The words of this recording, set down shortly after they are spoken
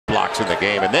in the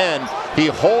game, and then he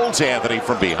holds Anthony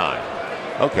from behind.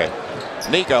 Okay,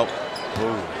 Nico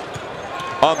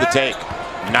on the take.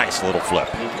 Nice little flip.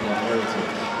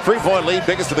 3-point lead,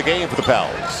 biggest of the game for the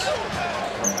Pels.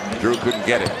 Drew couldn't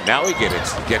get it. Now he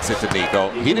gets it to Nico.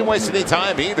 He didn't waste any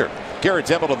time either. Garrett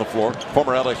Temple on the floor,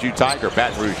 former LSU Tiger,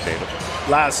 Baton Rouge native.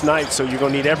 Last night, so you're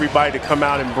going to need everybody to come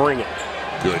out and bring it.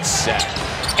 Good set.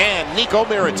 And Nikola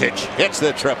Mirotic hits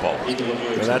the triple.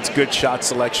 Well, that's good shot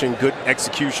selection, good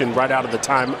execution right out of the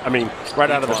time. I mean,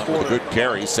 right out of the corner. Good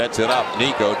carry, sets it up.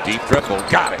 Nico, deep triple,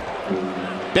 got it.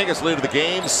 Biggest lead of the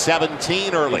game,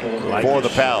 17 early for the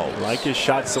Pels. Like his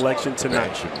shot selection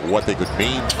tonight. What they could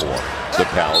mean for the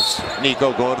Pels.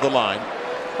 Nico going to the line.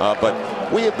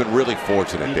 But we have been really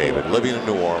fortunate, David, living in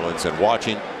New Orleans and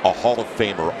watching a Hall of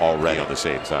Famer already on the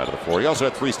same side of the floor. He also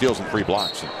had 3 steals and 3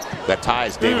 blocks. That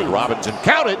ties David Robinson.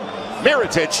 Counted.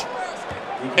 Mirotic.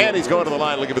 And he's going to the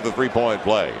line looking for the 3-point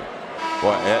play.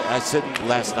 Well, I said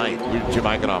last night, Jim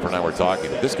Eichenhofer and I were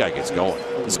talking, if this guy gets going,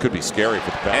 this could be scary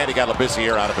for the Pels. And he got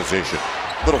Labissiere out of position.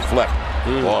 Little flip.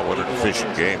 Oh, what an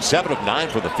efficient game. 7 of 9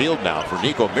 from the field now for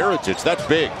Nikola Mirotic. That's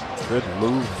big. Good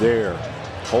move there.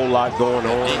 Whole lot going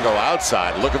on. Nico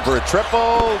outside looking for a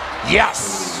triple.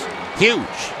 Yes. Huge.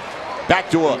 Back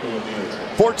to a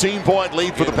 14-point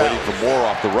lead for the Pels. Waiting for more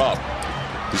off the rub.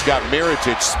 He's got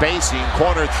Mirotic spacing.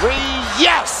 Corner 3.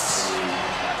 Yes.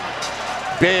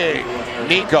 Big.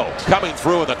 Nico coming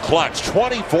through in the clutch.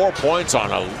 24 points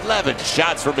on 11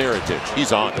 shots for Mirotic.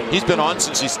 He's on. He's been on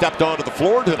since he stepped onto the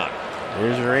floor tonight.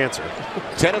 Here's your answer.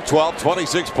 10 of 12,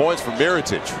 26 points for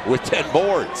Mirotic with 10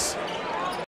 boards.